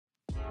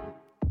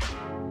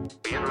We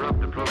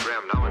interrupt the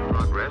program now in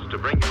progress to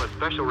bring you a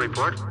special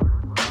report.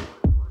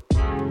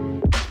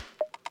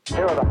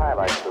 Here are the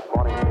highlights this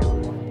morning's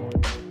news.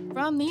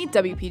 From the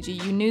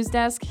WPGU News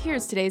Desk,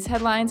 here's today's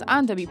headlines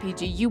on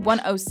WPGU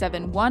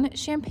 1071,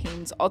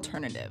 Champaign's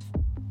Alternative.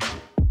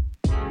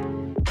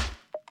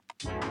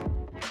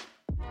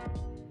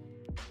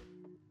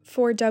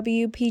 For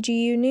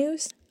WPGU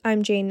News,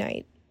 I'm Jane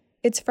Knight.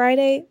 It's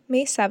Friday,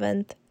 May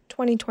 7th,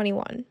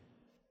 2021.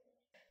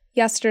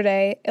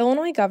 Yesterday,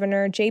 Illinois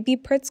Governor J.B.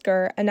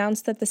 Pritzker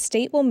announced that the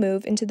state will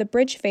move into the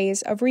bridge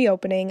phase of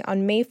reopening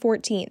on May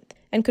 14th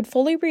and could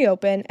fully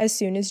reopen as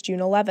soon as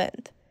June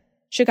 11th.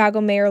 Chicago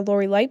Mayor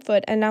Lori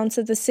Lightfoot announced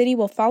that the city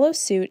will follow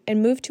suit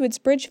and move to its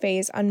bridge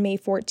phase on May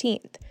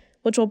 14th,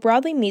 which will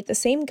broadly meet the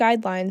same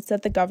guidelines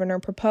that the governor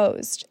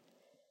proposed.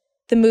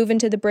 The move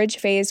into the bridge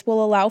phase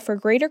will allow for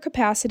greater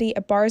capacity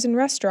at bars and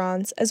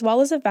restaurants, as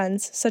well as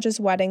events such as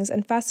weddings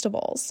and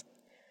festivals.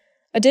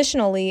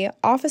 Additionally,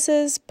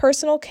 offices,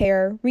 personal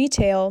care,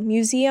 retail,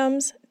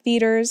 museums,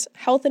 theaters,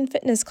 health and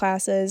fitness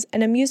classes,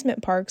 and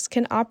amusement parks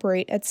can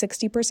operate at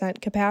 60%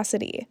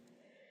 capacity.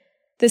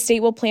 The state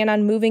will plan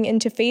on moving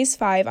into Phase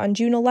 5 on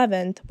June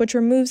 11th, which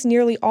removes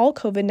nearly all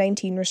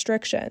COVID-19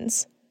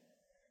 restrictions.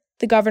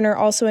 The governor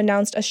also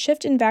announced a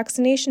shift in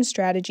vaccination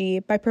strategy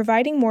by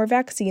providing more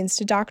vaccines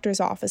to doctors'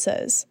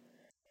 offices.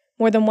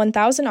 More than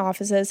 1,000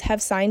 offices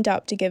have signed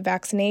up to give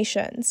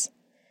vaccinations.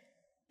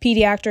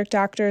 Pediatric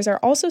doctors are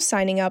also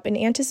signing up in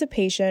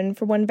anticipation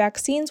for when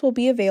vaccines will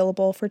be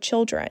available for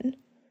children.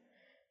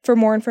 For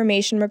more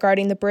information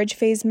regarding the bridge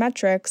phase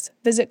metrics,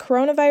 visit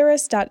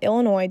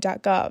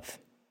coronavirus.illinois.gov.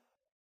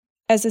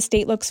 As the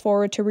state looks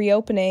forward to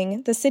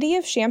reopening, the city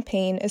of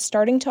Champaign is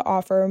starting to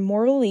offer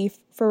more relief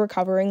for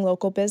recovering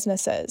local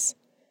businesses.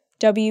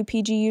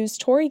 WPGU's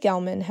Tori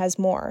Gelman has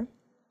more.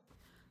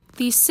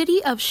 The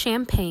City of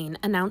Champaign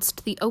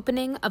announced the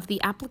opening of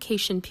the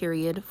application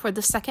period for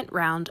the second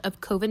round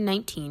of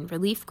COVID-19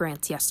 relief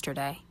grants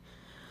yesterday.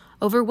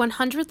 Over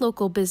 100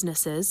 local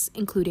businesses,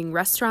 including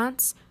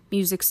restaurants,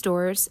 music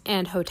stores,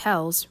 and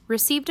hotels,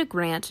 received a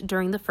grant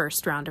during the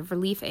first round of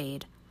relief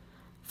aid.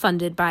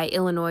 Funded by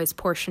Illinois'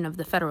 portion of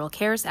the Federal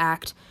CARES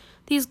Act,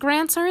 these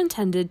grants are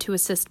intended to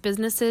assist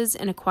businesses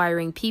in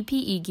acquiring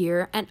PPE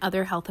gear and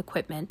other health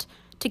equipment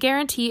to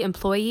guarantee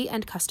employee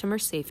and customer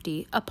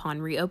safety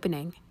upon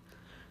reopening.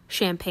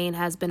 Champaign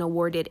has been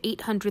awarded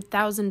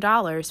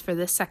 $800,000 for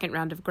this second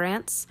round of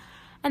grants,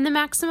 and the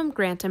maximum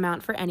grant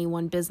amount for any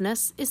one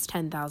business is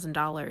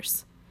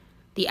 $10,000.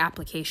 The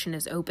application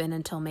is open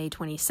until May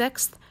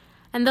 26th,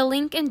 and the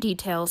link and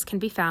details can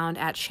be found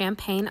at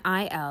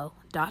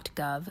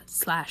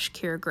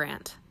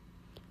champaign.il.gov/curegrant.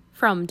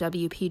 From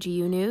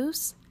WPGU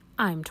News,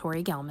 I'm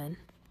Tori Gelman.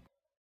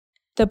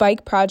 The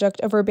Bike Project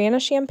of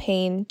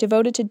Urbana-Champaign,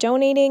 devoted to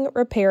donating,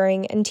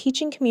 repairing, and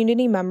teaching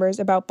community members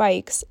about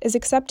bikes, is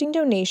accepting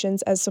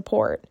donations as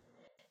support.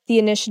 The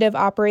initiative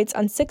operates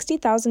on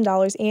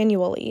 $60,000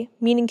 annually,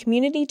 meaning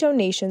community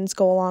donations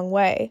go a long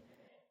way.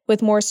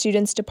 With more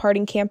students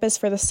departing campus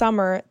for the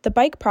summer, the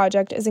Bike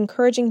Project is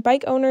encouraging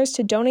bike owners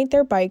to donate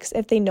their bikes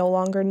if they no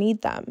longer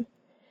need them.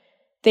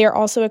 They are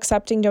also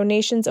accepting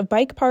donations of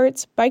bike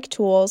parts, bike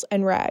tools,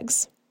 and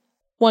rags.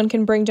 One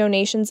can bring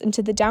donations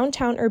into the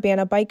downtown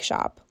Urbana Bike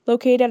Shop,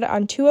 located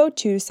on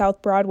 202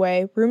 South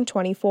Broadway, room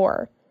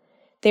 24.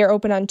 They are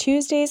open on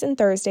Tuesdays and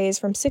Thursdays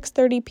from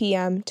 6:30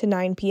 p.m. to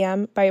 9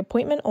 p.m. by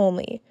appointment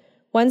only,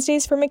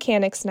 Wednesdays for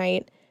Mechanics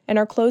Night, and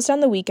are closed on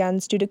the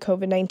weekends due to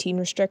COVID-19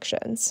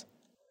 restrictions.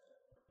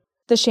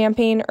 The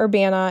Champaign,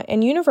 Urbana,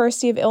 and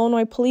University of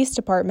Illinois police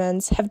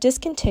departments have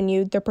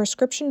discontinued their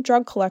prescription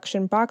drug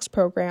collection box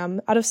program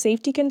out of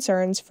safety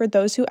concerns for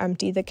those who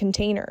empty the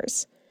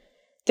containers.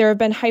 There have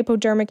been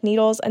hypodermic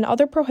needles and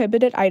other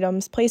prohibited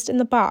items placed in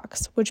the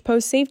box, which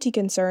pose safety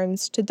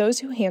concerns to those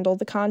who handle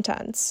the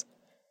contents.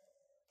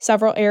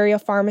 Several area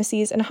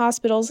pharmacies and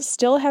hospitals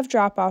still have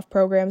drop-off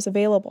programs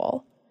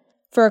available.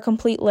 For a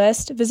complete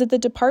list, visit the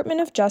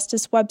Department of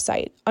Justice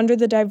website under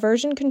the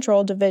Diversion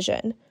Control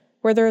Division,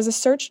 where there is a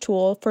search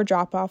tool for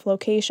drop-off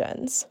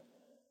locations.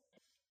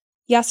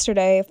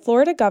 Yesterday,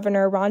 Florida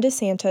Governor Ron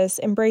DeSantis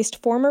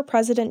embraced former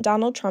President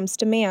Donald Trump's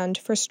demand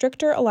for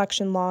stricter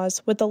election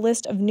laws with a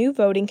list of new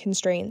voting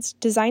constraints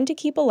designed to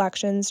keep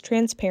elections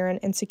transparent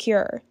and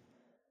secure.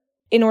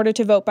 In order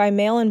to vote by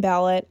mail-in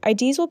ballot,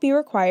 IDs will be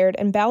required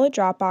and ballot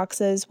drop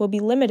boxes will be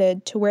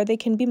limited to where they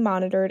can be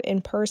monitored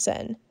in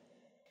person.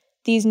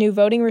 These new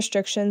voting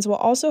restrictions will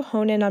also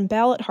hone in on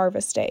ballot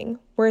harvesting,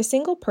 where a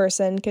single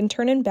person can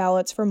turn in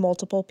ballots for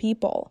multiple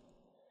people.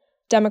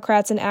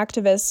 Democrats and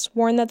activists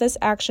warn that this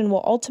action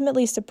will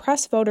ultimately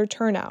suppress voter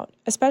turnout,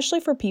 especially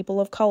for people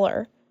of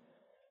color.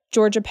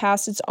 Georgia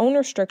passed its own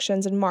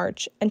restrictions in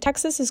March, and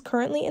Texas is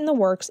currently in the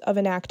works of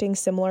enacting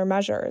similar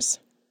measures.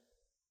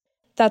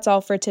 That's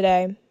all for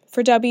today.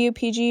 For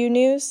WPGU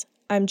News,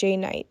 I'm Jane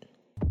Knight.